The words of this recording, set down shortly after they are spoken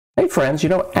Hey friends,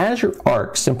 Azure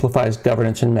Arc simplifies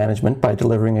governance and management by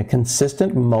delivering a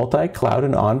consistent multi-cloud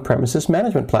and on-premises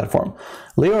management platform.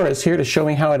 Lior is here to show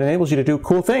me how it enables you to do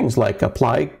cool things like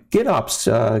apply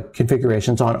GitOps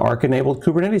configurations on Arc-enabled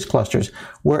Kubernetes clusters,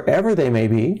 wherever they may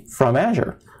be from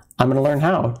Azure. I'm going to learn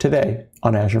how today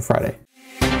on Azure Friday.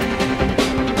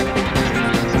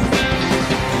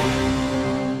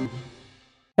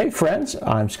 Hey friends,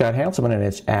 I'm Scott Hanselman and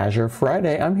it's Azure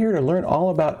Friday. I'm here to learn all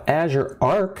about Azure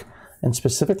Arc and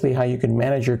specifically how you can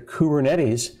manage your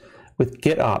Kubernetes with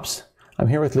GitOps. I'm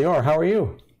here with Lior. How are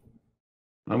you?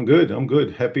 I'm good.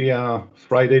 Happy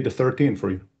Friday the 13th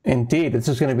for you. Indeed. This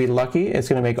is going to be lucky. It's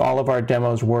going to make all of our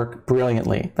demos work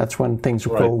brilliantly. That's when things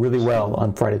go really well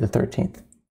on Friday the 13th.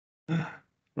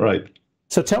 Right.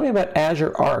 So tell me about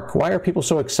Azure Arc. Why are people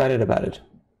so excited about it?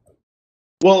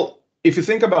 Well, if you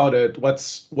think about it,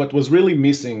 what was really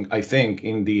missing, I think,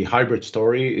 in the hybrid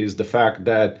story is the fact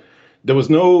that there was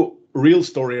no real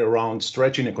story around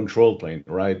stretching a control plane,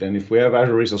 right? And if we have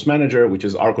Azure Resource Manager, which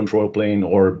is our control plane,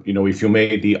 or if you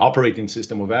made the operating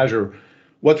system of Azure,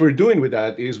 what we're doing with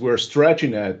that is we're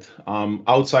stretching it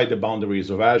outside the boundaries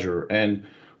of Azure. And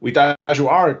with Azure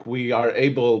Arc, we are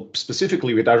able,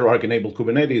 specifically with Azure Arc enabled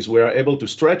Kubernetes, we are able to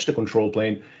stretch the control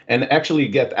plane and actually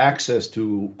get access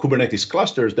to Kubernetes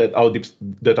clusters that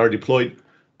are deployed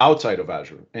outside of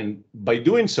Azure. And by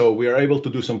doing so, we are able to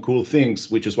do some cool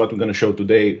things, which is what we're going to show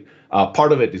today.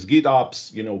 Part of it is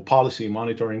GitOps, policy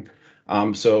monitoring.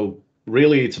 So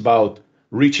really, it's about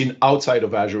reaching outside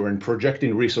of Azure and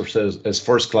projecting resources as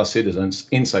first-class citizens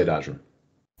inside Azure.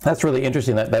 That's really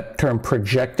interesting, that term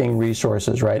projecting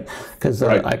resources, right? Because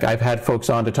I've had folks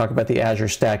on to talk about the Azure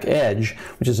Stack Edge,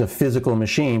 which is a physical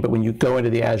machine, but when you go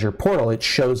into the Azure portal, it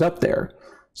shows up there.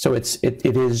 So it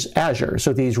is Azure.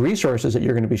 So these resources that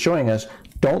you're going to be showing us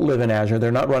don't live in Azure.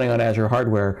 They're not running on Azure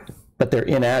hardware, but they're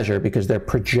in Azure because they're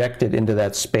projected into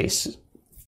that space.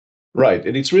 Right.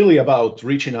 And it's really about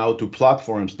reaching out to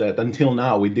platforms that until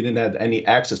now we didn't have any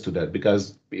access to that.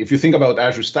 Because if you think about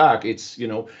Azure Stack, it's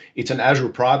an Azure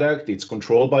product. It's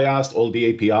controlled by us. All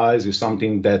the APIs is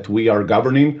something that we are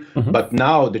governing. Mm-hmm. But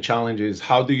now the challenge is,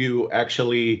 how do you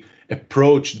actually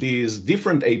approach these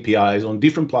different APIs on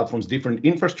different platforms, different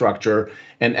infrastructure,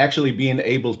 and actually being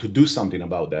able to do something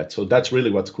about that? So that's really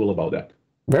what's cool about that.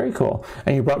 Very cool.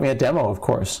 And you brought me a demo, of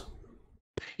course.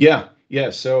 Yeah.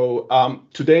 So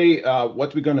today,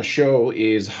 what we're going to show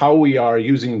is how we are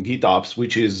using GitOps,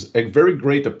 which is a very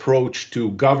great approach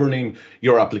to governing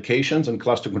your applications and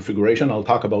cluster configuration. I'll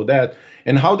talk about that.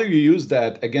 And how do you use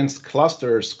that against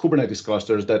clusters, Kubernetes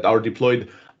clusters that are deployed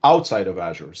outside of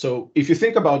Azure? So if you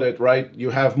think about it, right,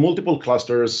 you have multiple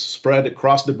clusters spread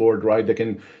across the board, right? They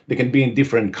can be in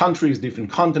different countries, different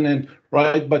continent,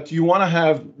 right? But you want to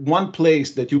have one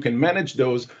place that you can manage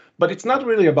those. But it's not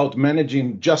really about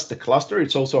managing just the cluster.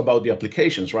 It's also about the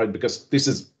applications, right? Because this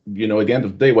is, at the end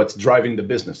of the day, what's driving the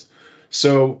business.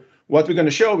 So what we're going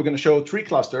to show 3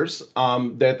 clusters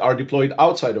that are deployed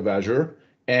outside of Azure.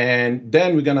 And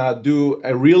then we're going to do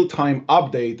a real-time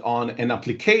update on an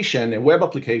application, a web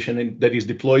application that is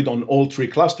deployed on all 3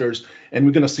 clusters. And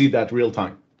we're going to see that real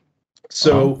time.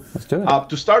 So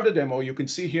to start the demo, you can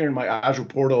see here in my Azure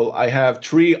portal, I have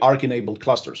 3 Arc-enabled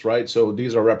clusters, right? So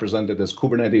these are represented as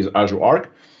Kubernetes Azure Arc.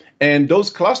 And those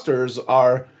clusters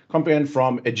are composed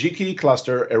from a GKE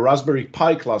cluster, a Raspberry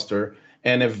Pi cluster,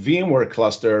 and a VMware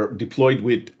cluster deployed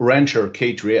with Rancher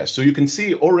K3s. So you can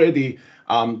see already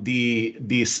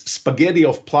the spaghetti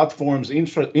of platforms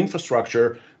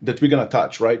infrastructure that we're going to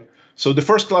touch, right? So the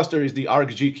first cluster is the Arc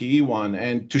GKE one.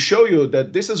 And to show you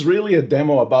that this is really a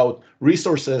demo about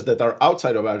resources that are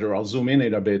outside of Azure, I'll zoom in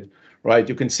it a bit, right?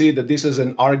 You can see that this is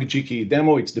an Arc GKE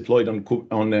demo. It's deployed on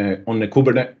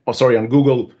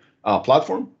Google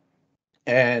platform.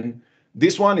 And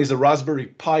this one is a Raspberry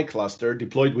Pi cluster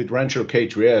deployed with Rancher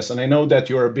K3s. And I know that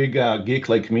you're a big geek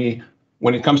like me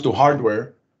when it comes to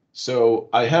hardware. So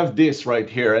I have this right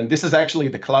here, and this is actually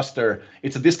the cluster.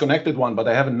 It's a disconnected one, but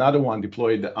I have another one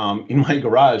deployed in my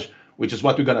garage, which is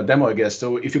what we're going to demo, I guess.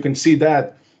 So if you can see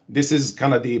that, this is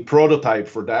kind of the prototype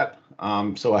for that.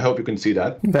 So I hope you can see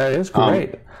that. That is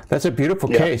great. That's a beautiful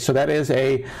case. So that is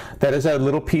a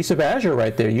little piece of Azure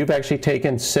right there. You've actually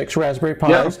taken 6 Raspberry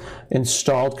Pis,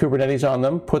 installed Kubernetes on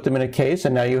them, put them in a case,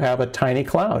 and now you have a tiny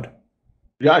cloud.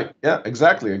 Yeah,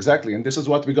 exactly. And this is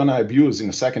what we're going to abuse in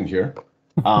a second here.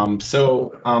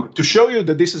 To show you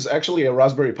that this is actually a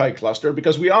Raspberry Pi cluster,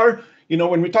 because we are,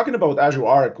 when we're talking about Azure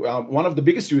Arc, one of the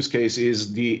biggest use cases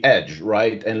is the edge,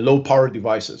 right, and low power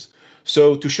devices.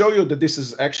 So to show you that this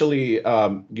is actually,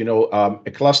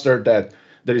 a cluster that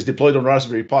is deployed on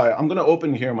Raspberry Pi, I'm going to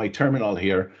open here my terminal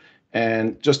here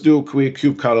and just do a quick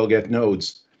kubectl get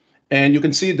nodes. And you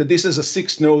can see that this is a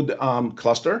 6-node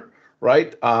cluster,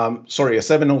 right? Sorry, a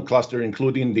 7-node cluster,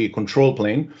 including the control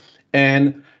plane.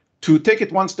 And to take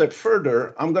it one step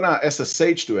further, I'm going to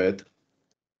SSH to it.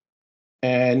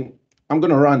 And I'm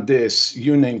going to run this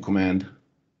uname command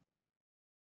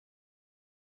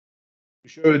to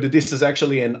show you that this is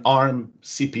actually an ARM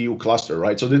CPU cluster,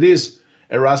 right? So that is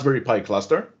a Raspberry Pi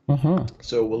cluster.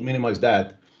 So we'll minimize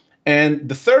that. And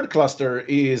the third cluster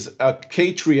is a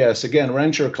K3S, again,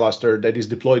 Rancher cluster that is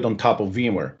deployed on top of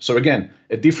VMware. So again,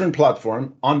 a different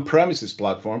platform, on-premises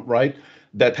platform, right?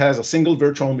 That has a single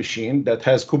virtual machine, that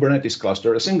has Kubernetes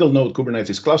cluster, a single node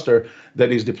Kubernetes cluster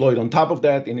that is deployed on top of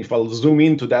that. And if I'll zoom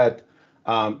into that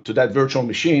virtual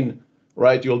machine,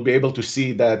 right, you'll be able to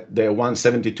see that the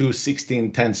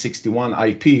 172.16.10.61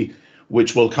 IP,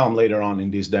 which will come later on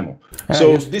in this demo.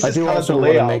 So this is kind of the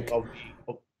layout of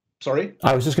the, sorry?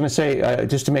 I was just going to say,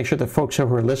 just to make sure the folks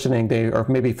who are listening, they are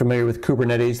maybe familiar with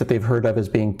Kubernetes that they've heard of as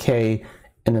being K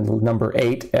and then the number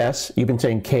 8S. You've been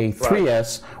saying K3S,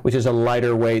 right, which is a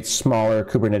lighter weight, smaller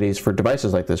Kubernetes for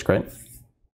devices like this, right?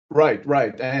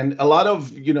 Right. And a lot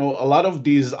of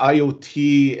these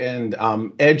IoT and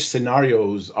edge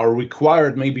scenarios are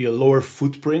required maybe a lower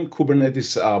footprint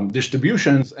Kubernetes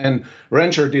distributions, and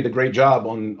Rancher did a great job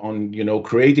on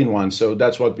creating one. So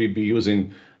that's what we'd be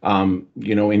using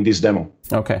in this demo.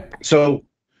 Okay. So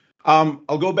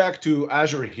I'll go back to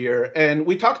Azure here, and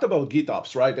we talked about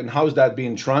GitOps, right? And how is that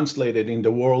being translated in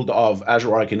the world of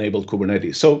Azure Arc enabled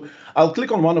Kubernetes? So I'll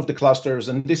click on one of the clusters,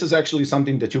 and this is actually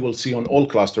something that you will see on all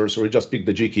clusters, so we just pick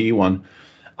the GKE one.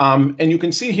 And you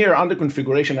can see here under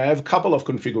configuration, I have a couple of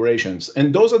configurations,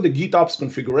 and those are the GitOps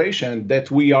configuration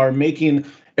that we are making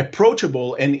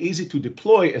approachable and easy to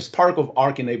deploy as part of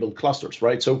Arc enabled clusters,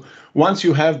 right? So once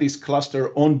you have this cluster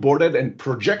onboarded and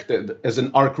projected as an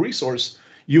Arc resource,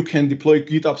 you can deploy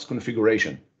GitOps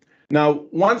configuration. Now,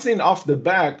 one thing off the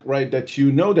back, right, that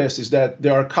you notice is that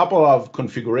there are a couple of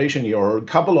configuration here, or a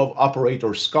couple of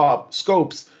operator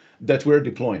scopes that we're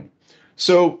deploying.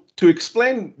 So to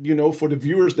explain, for the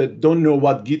viewers that don't know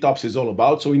what GitOps is all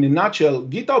about, so in a nutshell,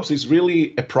 GitOps is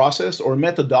really a process or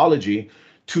methodology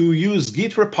to use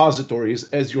Git repositories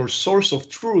as your source of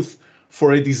truth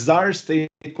for a desired state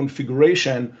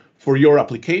configuration for your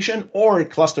application or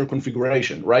cluster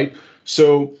configuration, right?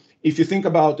 So if you think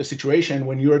about the situation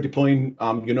when you're deploying,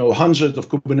 hundreds of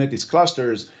Kubernetes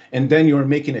clusters, and then you're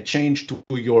making a change to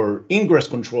your ingress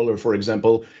controller, for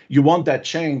example, you want that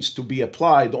change to be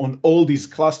applied on all these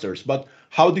clusters. But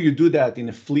how do you do that in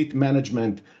a fleet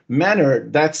management manner?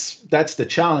 That's the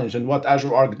challenge. And what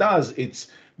Azure Arc does, it's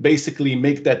basically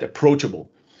make that approachable.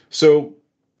 So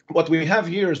what we have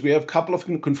here is we have a couple of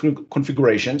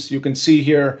configurations. You can see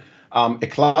here a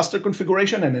cluster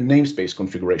configuration and a namespace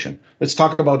configuration. Let's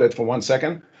talk about that for 1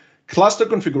 second. Cluster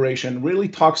configuration really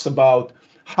talks about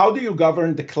how do you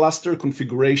govern the cluster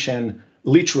configuration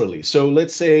literally. So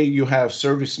let's say you have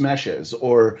service meshes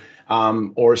or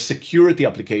security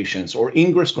applications or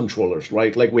ingress controllers,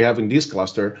 right? Like we have in this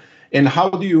cluster. And how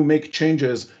do you make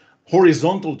changes,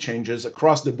 horizontal changes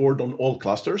across the board on all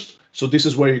clusters? So this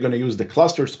is where you're going to use the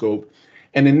cluster scope.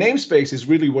 And the namespace is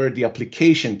really where the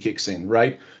application kicks in,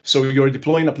 right? So you're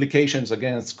deploying applications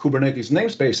against Kubernetes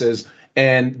namespaces,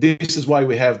 and this is why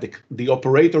we have the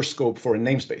operator scope for a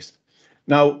namespace.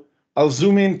 Now, I'll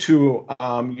zoom into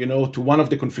to one of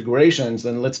the configurations,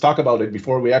 and let's talk about it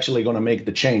before we're actually going to make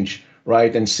the change,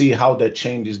 right? And see how that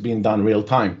change is being done real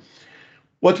time.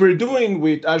 What we're doing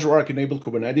with Azure Arc enabled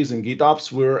Kubernetes and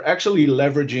GitOps, we're actually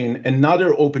leveraging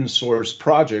another open source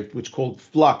project, which is called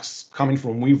Flux, coming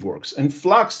from Weaveworks. And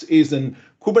Flux is an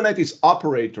Kubernetes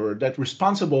operator that's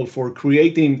responsible for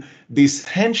creating this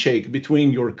handshake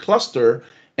between your cluster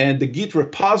and the Git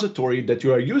repository that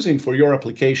you are using for your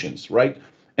applications, right?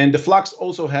 And the Flux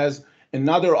also has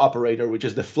another operator, which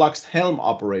is the Flux Helm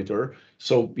operator.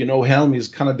 So, Helm is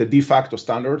kind of the de facto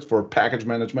standard for package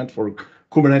management for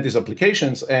Kubernetes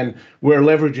applications, and we're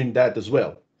leveraging that as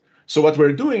well. So what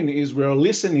we're doing is we're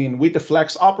listening with the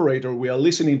Flux operator, we are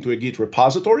listening to a Git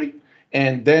repository,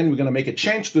 and then we're going to make a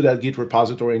change to that Git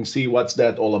repository and see what's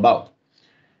that all about.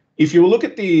 If you look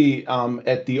at the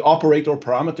operator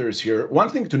parameters here, one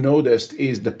thing to notice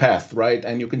is the path, right?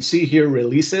 And you can see here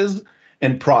releases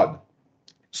and prod.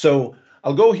 So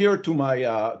I'll go here to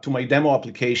my demo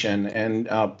application, and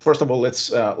first of all,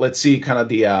 let's see kind of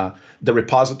the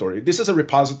repository. This is a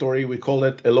repository. We call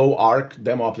it Hello Arc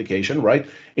demo application, right?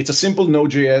 It's a simple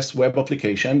Node.js web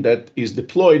application that is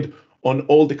deployed on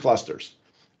all the clusters.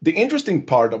 The interesting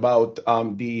part about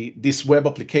this web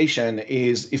application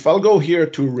is if I'll go here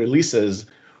to releases,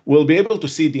 we'll be able to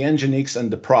see the Nginx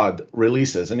and the prod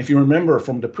releases. And if you remember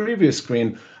from the previous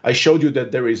screen, I showed you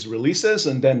that there is releases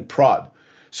and then prod.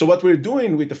 So what we're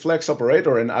doing with the Flex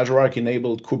operator and Azure Arc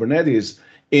enabled Kubernetes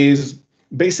is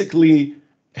basically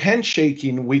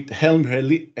handshaking with Helm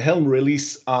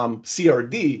release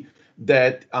CRD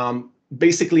that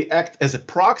basically act as a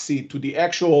proxy to the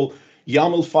actual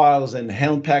YAML files and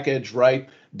Helm package, right?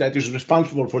 That is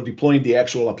responsible for deploying the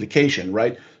actual application,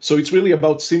 right? So it's really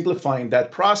about simplifying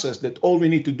that process, that all we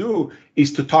need to do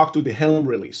is to talk to the Helm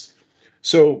release.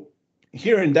 So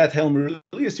here in that Helm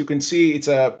release, you can see it's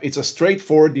a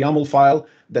straightforward YAML file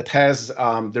that has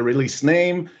the release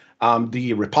name,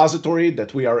 the repository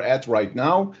that we are at right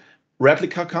now,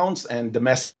 replica counts, and the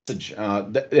message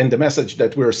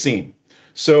that we're seeing.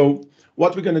 So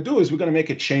what we're going to do is we're going to make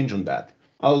a change on that.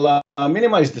 I'll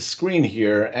minimize the screen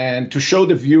here and to show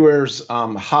the viewers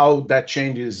how that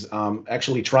change is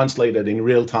actually translated in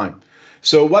real time.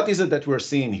 So what is it that we're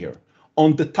seeing here?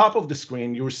 On the top of the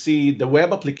screen, you'll see the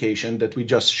web application that we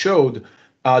just showed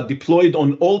deployed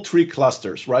on all three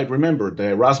clusters, right? Remember,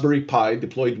 the Raspberry Pi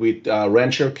deployed with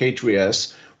Rancher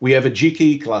K3s. We have a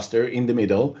GKE cluster in the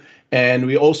middle, and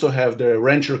we also have the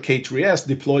Rancher K3s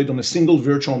deployed on a single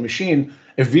virtual machine,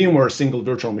 a VMware single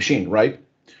virtual machine, right?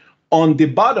 On the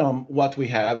bottom, what we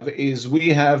have is we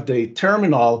have the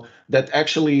terminal that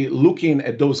actually looking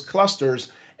at those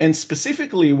clusters. And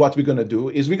specifically what we're going to do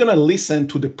is we're going to listen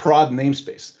to the prod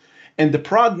namespace. And the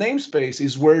prod namespace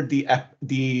is where the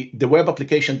web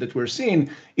application that we're seeing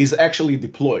is actually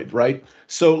deployed, right?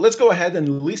 So let's go ahead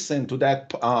and listen to that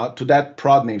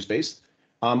prod namespace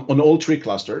on all three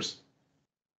clusters.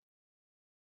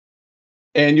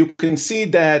 And you can see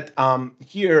that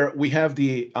here we have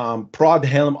the prod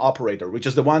Helm operator, which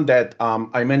is the one that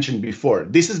I mentioned before.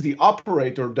 This is the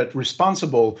operator that's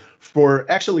responsible for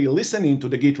actually listening to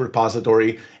the Git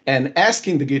repository and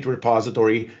asking the Git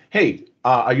repository, hey,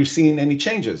 are you seeing any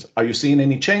changes? Are you seeing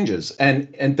any changes?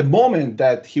 And at the moment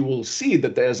that he will see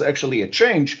that there's actually a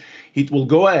change, it will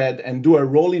go ahead and do a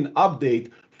rolling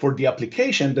update for the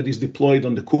application that is deployed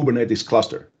on the Kubernetes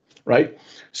cluster, right?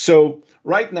 So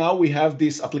right now, we have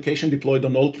this application deployed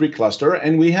on all three clusters,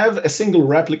 and we have a single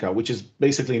replica, which is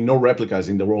basically no replicas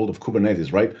in the world of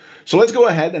Kubernetes, right? So let's go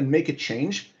ahead and make a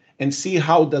change and see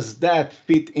how does that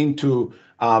fit into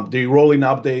the rolling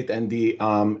update and the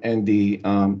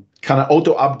kind of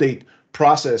auto update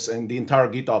process and the entire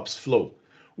GitOps flow.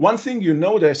 One thing you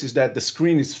notice is that the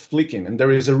screen is flicking, and there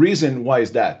is a reason why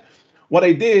is that. What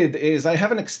I did is I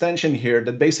have an extension here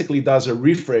that basically does a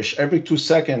refresh every 2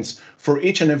 seconds for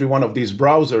each and every one of these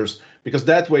browsers, because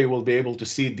that way we'll be able to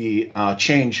see the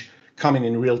change coming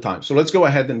in real time. So let's go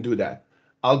ahead and do that.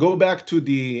 I'll go back to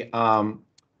the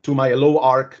to my Lior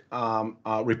Arc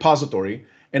repository.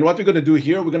 And what we're going to do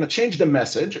here, we're going to change the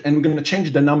message, and we're going to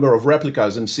change the number of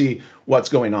replicas and see what's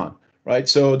going on, right?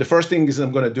 So the first thing is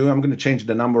I'm going to change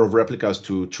the number of replicas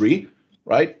to 3,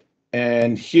 right?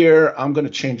 And here I'm going to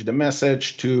change the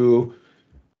message to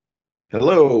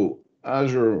hello,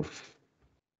 Azure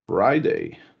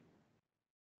Friday.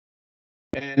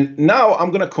 And now I'm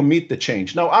going to commit the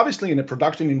change. Now, obviously, in a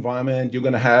production environment, you're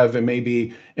going to have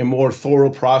maybe a more thorough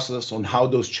process on how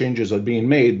those changes are being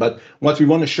made. But what we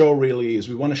want to show really is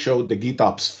we want to show the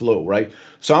GitOps flow, right?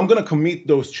 So I'm going to commit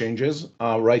those changes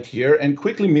right here and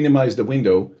quickly minimize the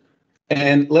window.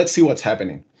 And let's see what's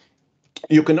happening.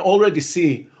 You can already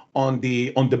see on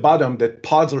the bottom that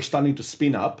pods are starting to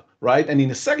spin up, right? And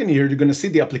in a second here, you're going to see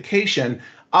the application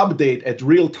update at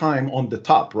real time on the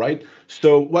top, right?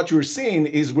 So what you're seeing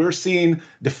is we're seeing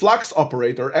the Flux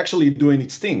operator actually doing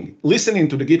its thing, listening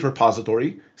to the Git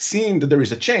repository, seeing that there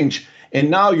is a change, and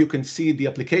now you can see the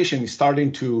application is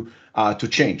starting to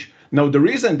change. Now, the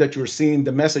reason that you're seeing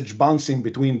the message bouncing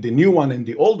between the new one and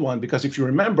the old one, because if you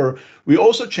remember, we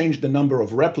also changed the number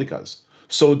of replicas.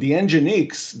 So the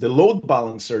Nginx, the load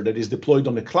balancer that is deployed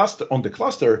on the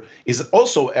cluster is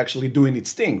also actually doing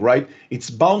its thing, right? It's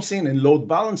bouncing and load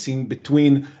balancing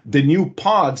between the new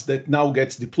pods that now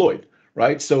gets deployed,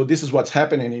 right? So this is what's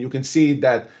happening, and you can see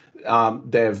that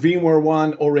the VMware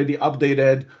one already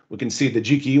updated. We can see the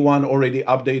GKE one already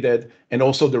updated, and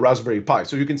also the Raspberry Pi.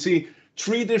 So you can see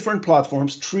 3 different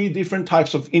platforms, 3 different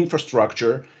types of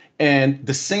infrastructure, and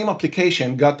the same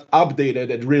application got updated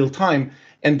at real time.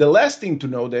 And the last thing to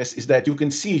notice is that you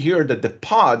can see here that the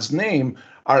pod's name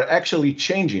are actually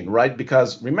changing, right?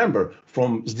 Because remember,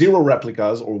 from 0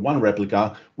 replicas or 1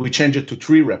 replica, we change it to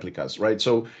 3 replicas, right?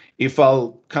 So if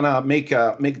I'll kind of make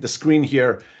the screen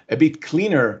here a bit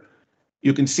cleaner,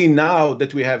 you can see now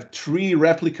that we have 3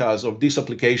 replicas of this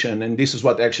application, and this is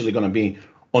what actually going to be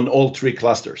on all 3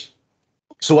 clusters.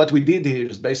 So what we did here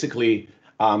is basically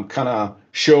kind of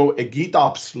show a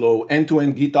GitOps flow,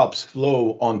 end-to-end GitOps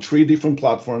flow on 3 different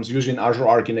platforms using Azure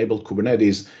Arc enabled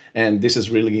Kubernetes. And this is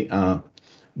really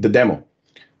the demo.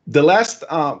 The last,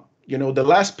 the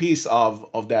last piece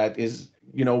of that is,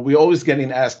 we always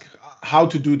getting asked how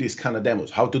to do these kind of demos,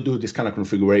 how to do these kind of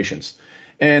configurations.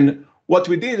 And what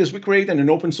we did is we created an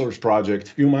open source project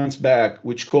a few months back,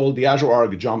 which called the Azure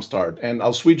Arc Jumpstart. And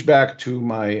I'll switch back to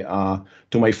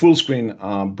my full screen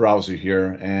browser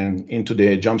here and into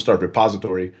the Jumpstart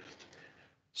repository.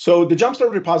 So the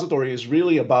Jumpstart repository is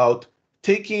really about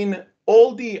taking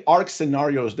all the Arc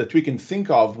scenarios that we can think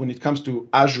of when it comes to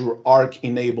Azure Arc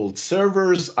enabled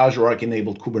servers, Azure Arc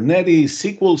enabled Kubernetes,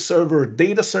 SQL Server,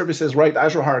 data services, right?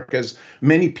 Azure Arc has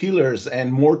many pillars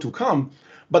and more to come.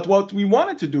 But what we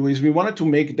wanted to do is we wanted to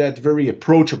make that very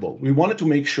approachable. We wanted to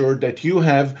make sure that you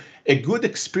have a good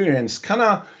experience, kind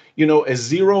of, a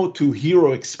 0 to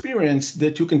hero experience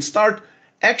that you can start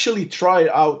actually try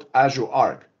out Azure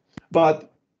Arc. But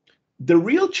the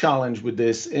real challenge with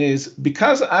this is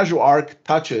because Azure Arc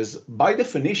touches, by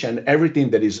definition, everything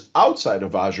that is outside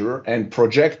of Azure and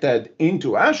projected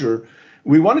into Azure,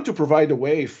 we wanted to provide a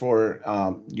way for,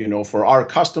 for our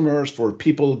customers, for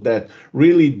people that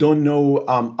really don't know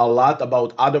a lot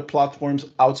about other platforms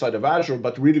outside of Azure,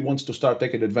 but really wants to start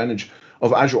taking advantage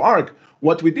of Azure Arc.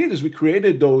 What we did is we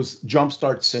created those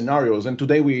Jumpstart scenarios, and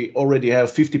today we already have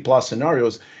 50 plus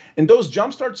scenarios. And those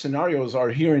Jumpstart scenarios are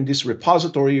here in this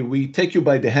repository. We take you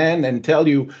by the hand and tell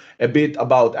you a bit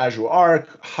about Azure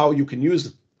Arc, how you can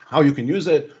use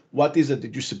it, what is it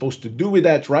that you're supposed to do with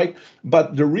that, right?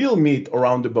 But the real meat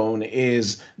around the bone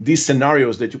is these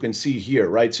scenarios that you can see here,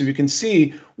 right? So you can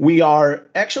see we are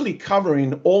actually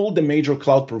covering all the major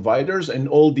cloud providers and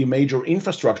all the major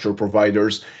infrastructure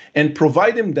providers and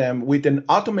providing them with an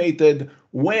automated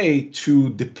way to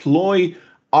deploy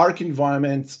Arc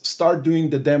environments, start doing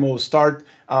the demos, start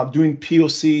doing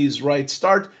POCs, right?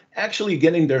 Start actually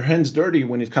getting their hands dirty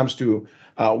when it comes to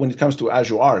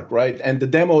Azure Arc, right? And the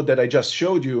demo that I just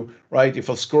showed you, right? If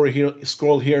I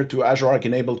scroll here to Azure Arc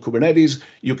enabled Kubernetes,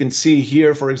 you can see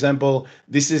here, for example,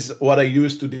 this is what I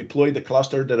used to deploy the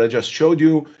cluster that I just showed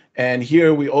you. And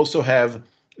here we also have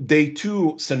day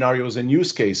 2 scenarios and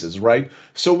use cases, right?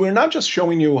 So we're not just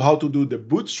showing you how to do the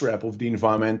bootstrap of the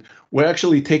environment, we're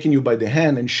actually taking you by the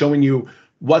hand and showing you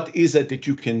what is it that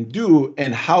you can do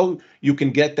and how you can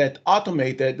get that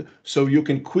automated so you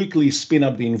can quickly spin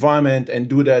up the environment and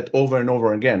do that over and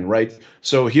over again, right?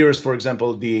 So here's, for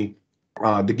example, the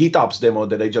GitOps demo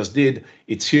that I just did.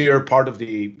 It's here, part of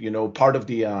the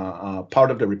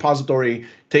repository,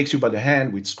 takes you by the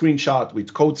hand with screenshot,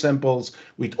 with code samples,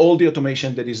 with all the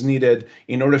automation that is needed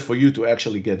in order for you to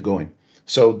actually get going.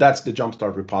 So that's the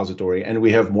Jumpstart repository, and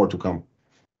we have more to come.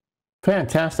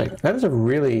 Fantastic. That is a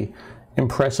really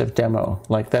impressive demo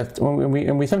like that.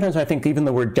 And we sometimes, I think even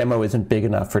the word demo isn't big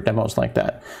enough for demos like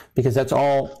that, because that's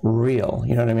all real.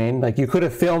 You know what I mean? Like, you could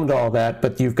have filmed all that,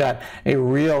 but you've got a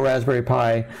real Raspberry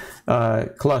Pi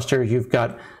cluster. You've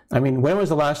got, I mean, when was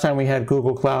the last time we had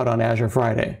Google Cloud on Azure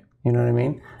Friday? You know what I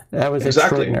mean? That was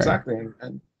extraordinary. Exactly.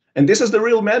 And this is the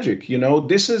real magic.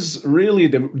 This is really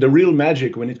the real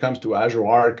magic when it comes to Azure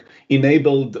Arc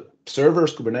enabled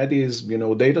servers, Kubernetes,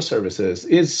 data services.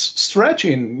 Is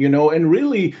stretching, and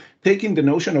really taking the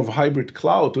notion of hybrid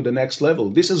cloud to the next level.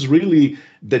 This is really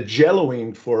the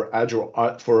jelloing for Azure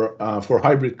for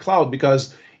hybrid cloud,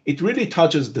 because it really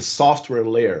touches the software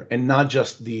layer and not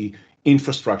just the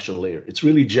infrastructure layer. It's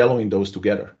really jelloing those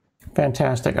together.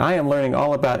 Fantastic. I am learning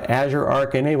all about Azure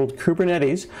Arc enabled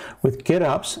Kubernetes with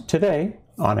GitOps today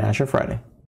on Azure Friday.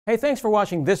 Hey, thanks for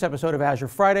watching this episode of Azure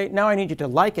Friday. Now I need you to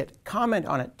like it, comment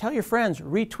on it, tell your friends,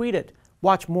 retweet it.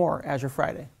 Watch more Azure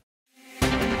Friday.